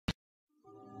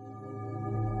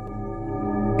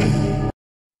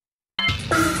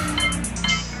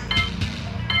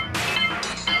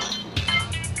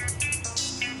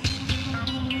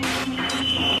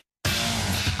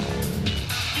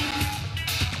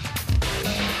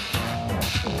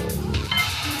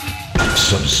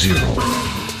Sub Zero.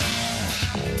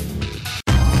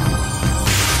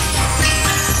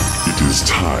 It is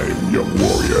time, young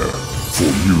warrior,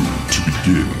 for you to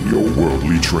begin your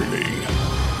worldly training.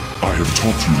 I have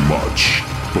taught you much,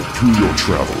 but through your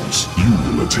travels, you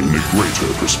will attain a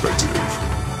greater perspective.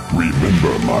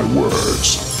 Remember my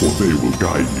words, for they will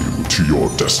guide you to your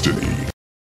destiny.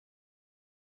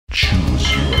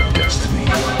 Choose your destiny.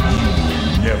 You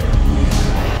will never win.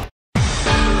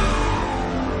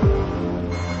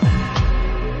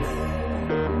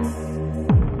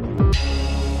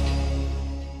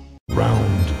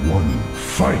 Round 1,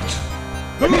 fight!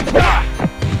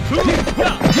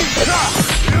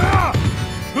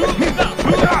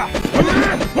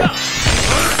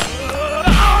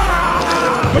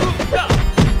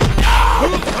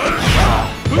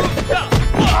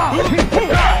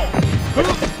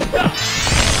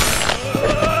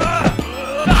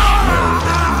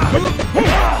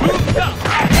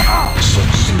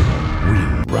 Sub-Zero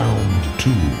win. Round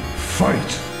 2,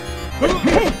 fight!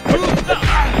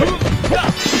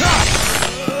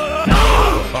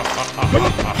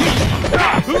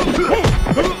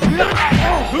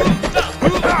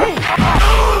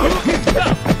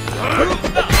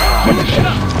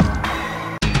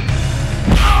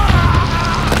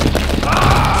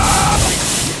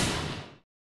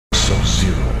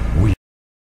 Sub-Zero win.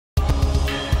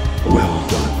 Well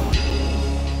done.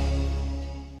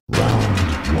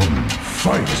 Round 1,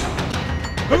 fight!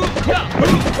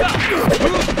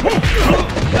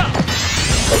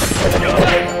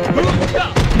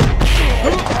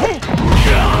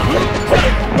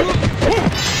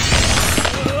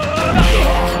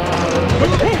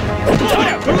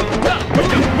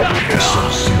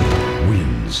 Sub-Zero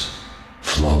wins.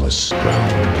 Flawless.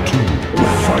 Round 2,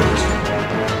 fight!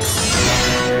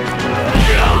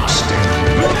 Outstanding.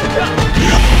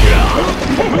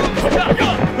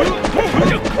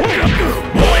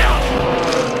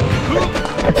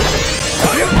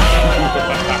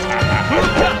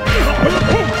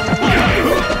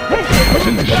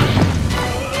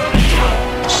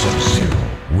 Sub-Zero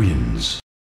wins.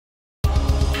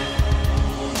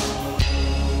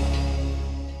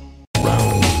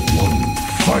 Round 1,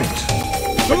 fight!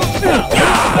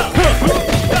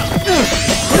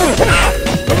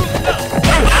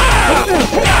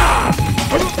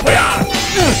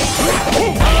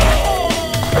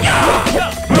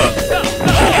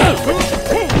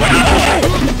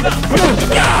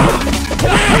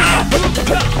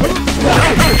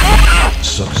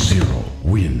 Sub-Zero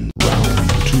win. Round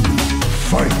 2,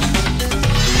 fight!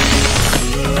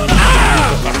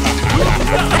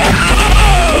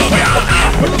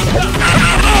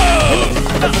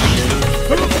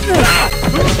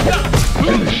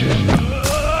 Finish him.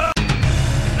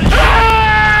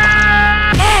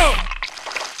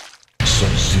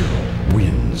 Sub-Zero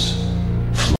wins.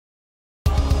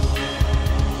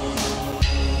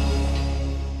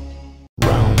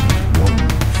 Round 1,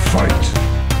 fight!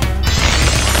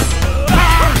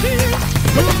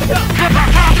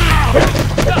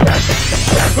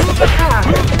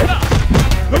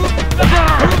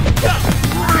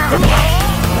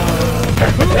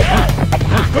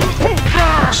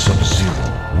 Sub-Zero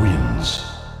wins.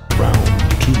 Round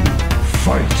 2,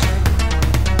 fight!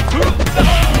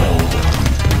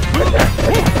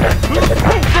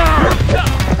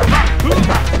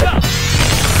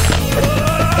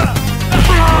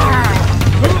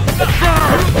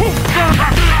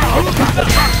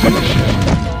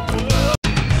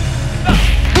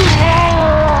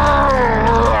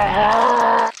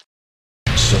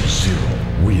 Sub-Zero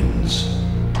wins.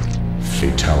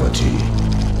 Fatality.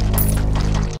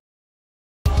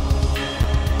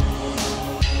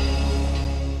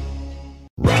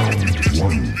 Round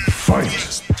 1,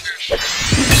 fight!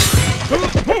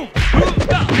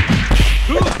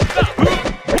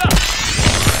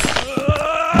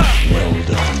 Well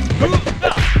done.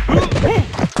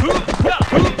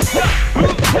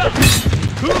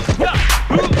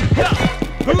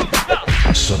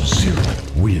 Sub-Zero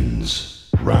wins.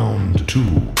 Round 2,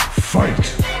 fight!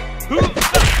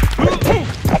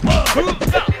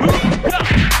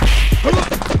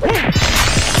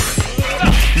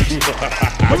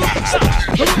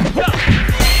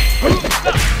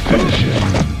 Finish him.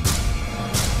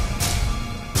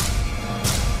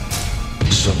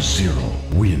 Sub-Zero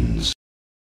wins.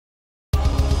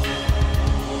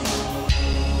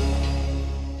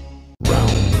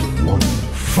 Round 1,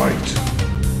 fight!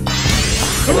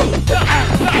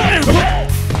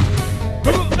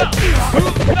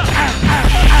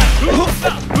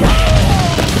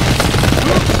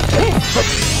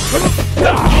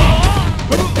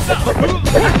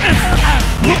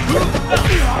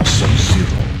 Sub-Zero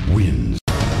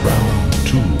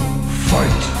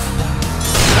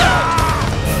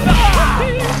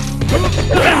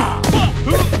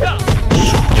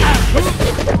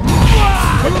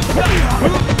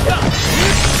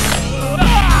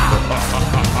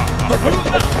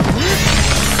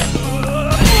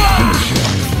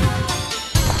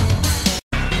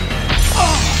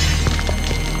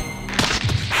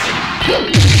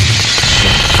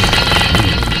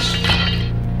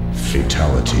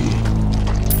Fatality.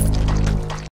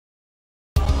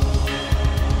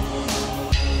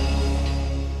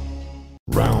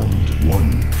 Round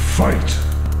 1, fight!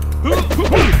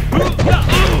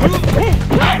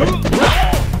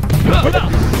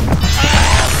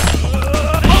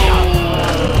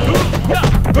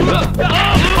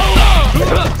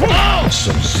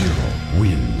 Sub-Zero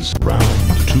wins.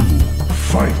 Round 2,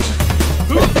 fight!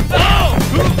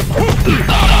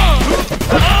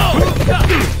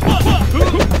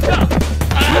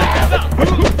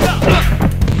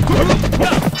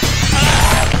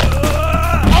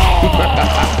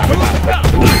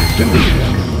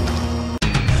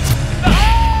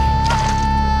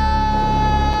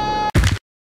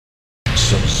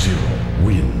 Sub-Zero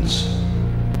wins.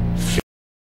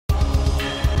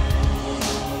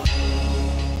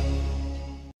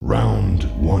 Round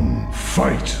 1,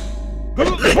 fight!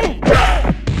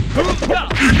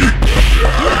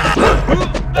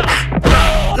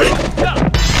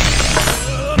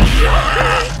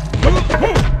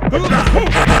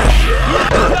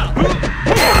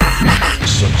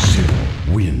 Sub-Zero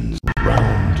wins.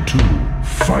 Round 2,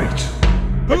 fight!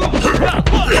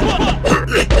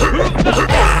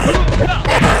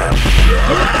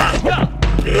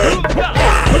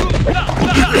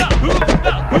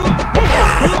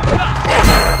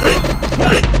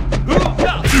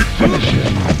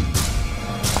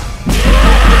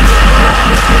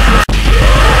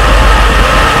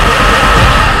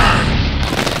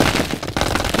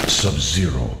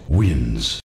 Sub-Zero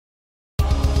wins.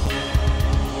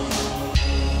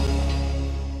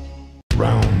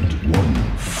 Round 1,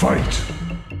 fight!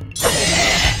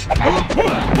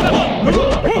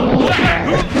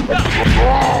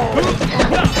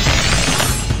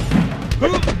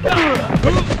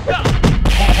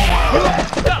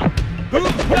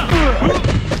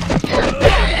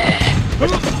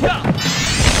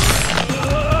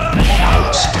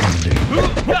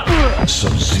 Outstanding.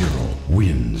 Sub-Zero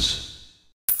wins.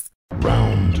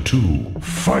 Round 2,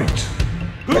 fight!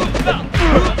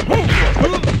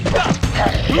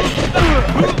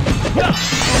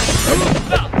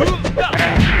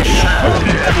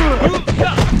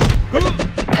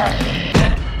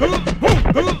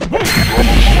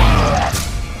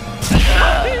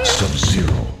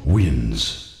 Sub-Zero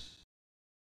wins.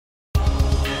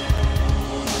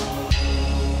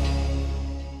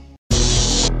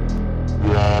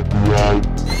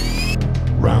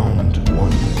 Round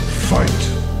 1, fight!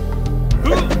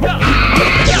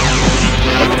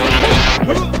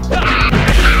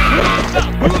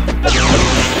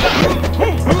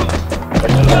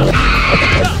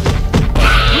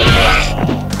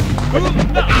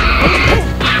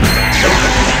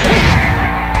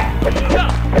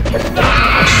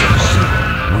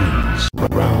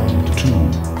 Round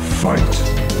 2, fight!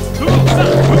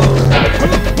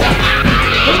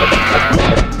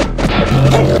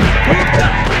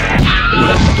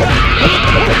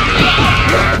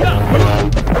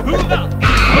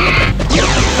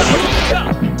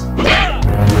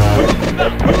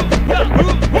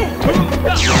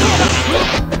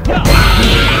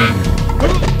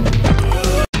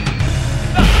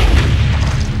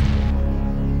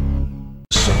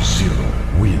 Sub-Zero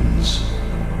wins.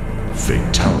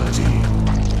 Fatality.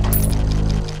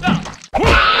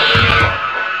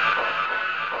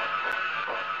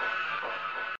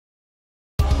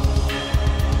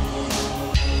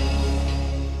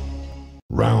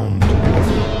 Round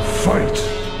 1, fight!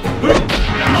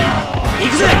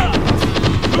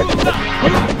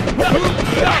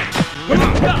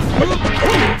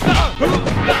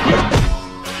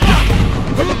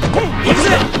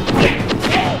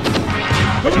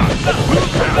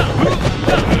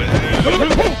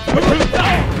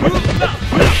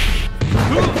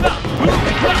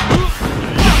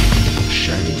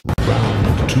 Shiny.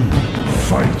 Round 2,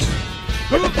 fight!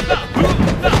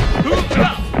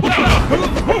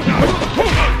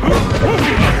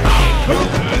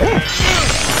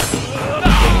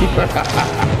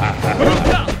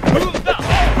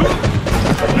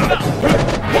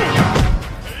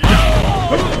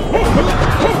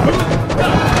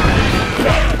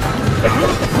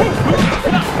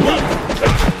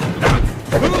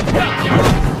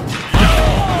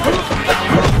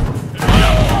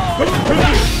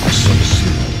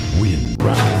 Sub-Zero win.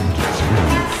 Round 3,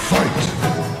 fight!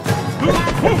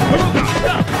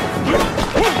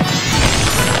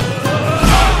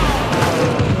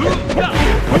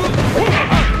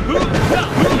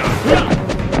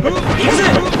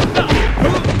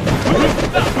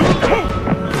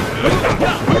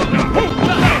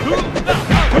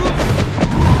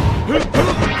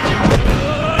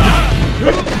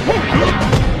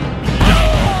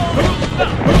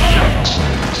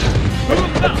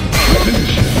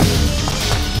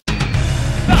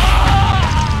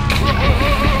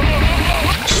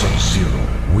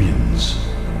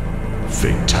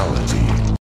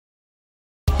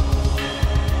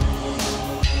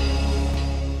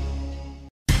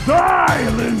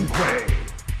 Violent way.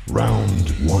 Round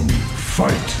one,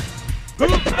 fight!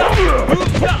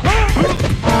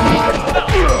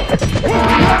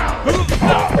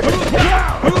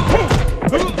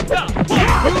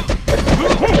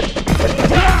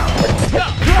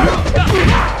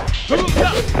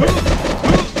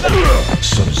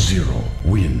 Sub-Zero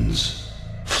wins.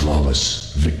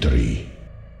 Flawless victory.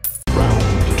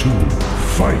 Round two,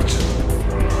 fight!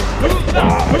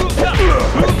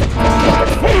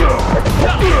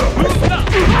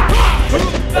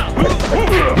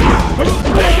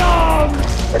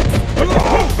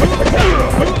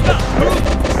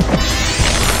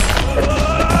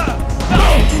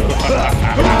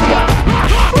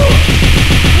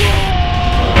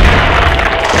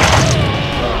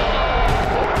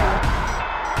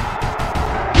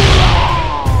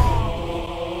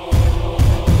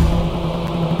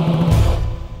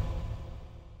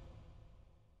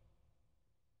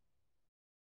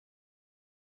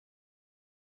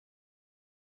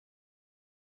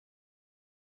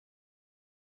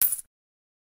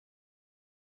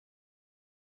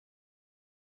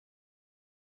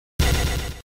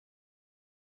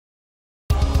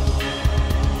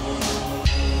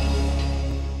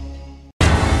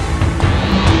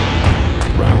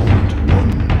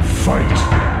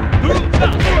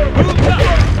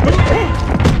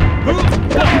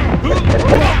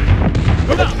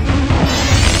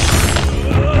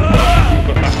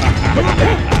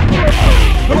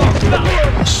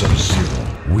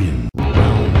 Sub-Zero win.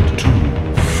 Round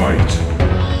two, fight!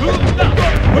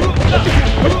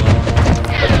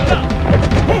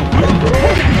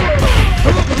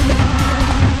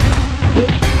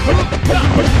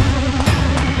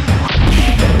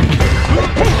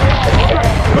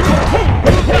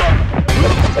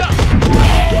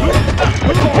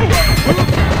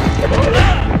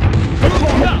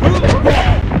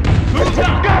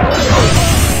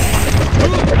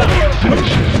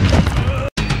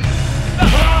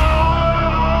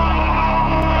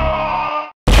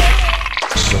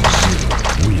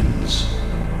 Sub-Zero wins.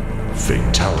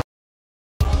 Fatality.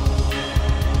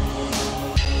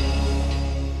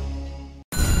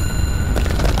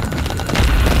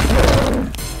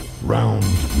 Round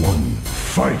one,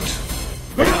 fight!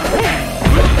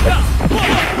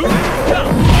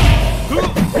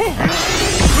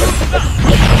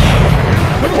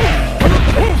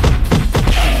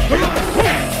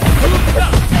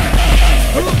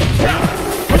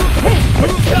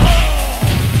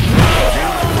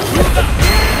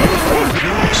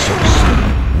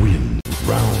 Sub-Zero win.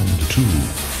 Round two,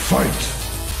 fight!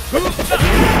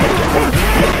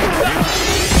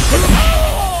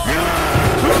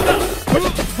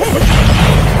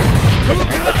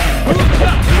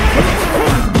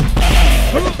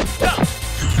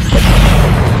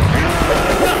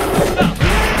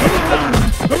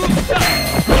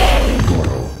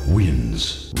 Goro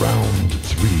wins. Round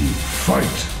three,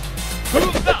 fight!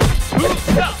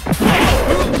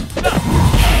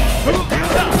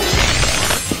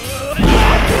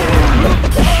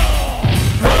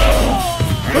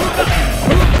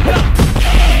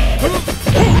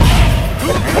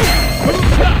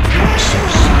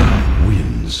 Sub-Zero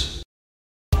wins.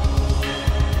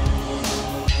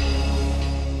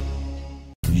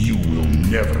 You will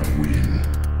never win.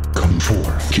 Come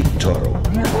forth, Kintaro.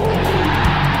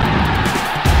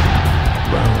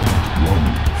 Round one,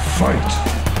 fight!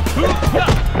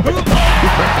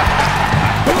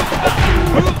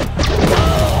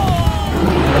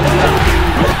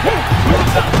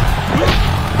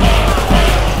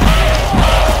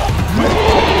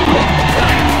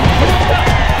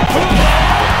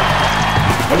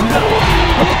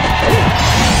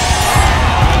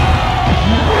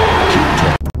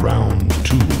 Round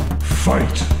two,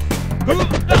 fight! Sub-Zero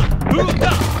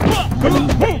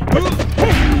win.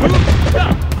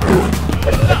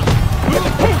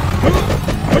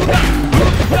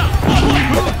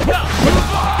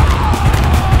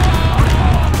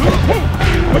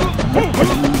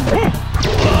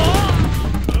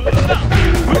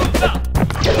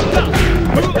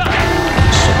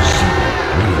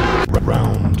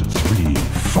 Round three,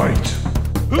 fight!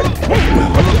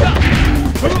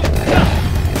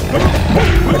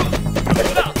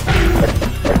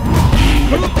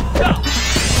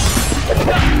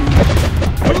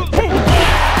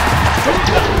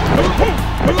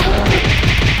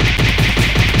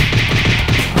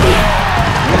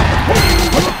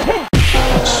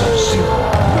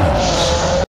 Sub-Zero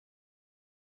wins.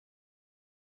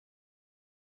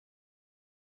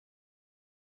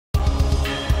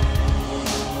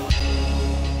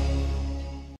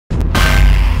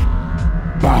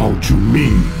 Bow to me.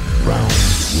 Round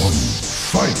one,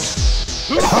 fight!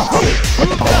 You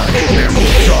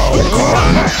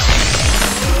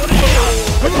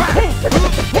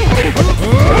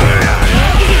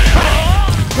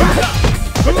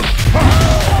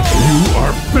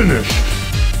are finished!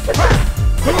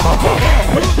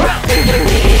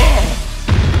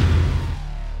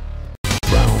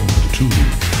 Round 2,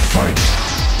 fight!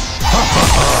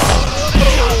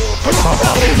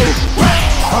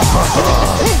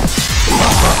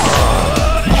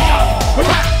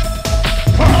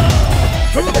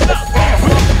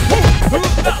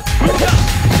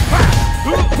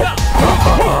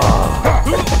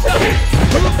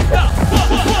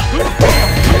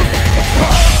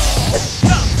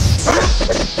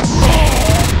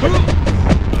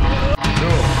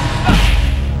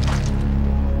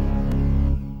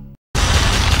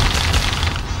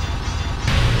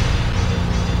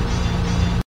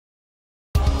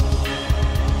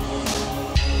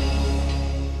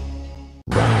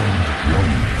 Round 1,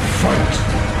 fight!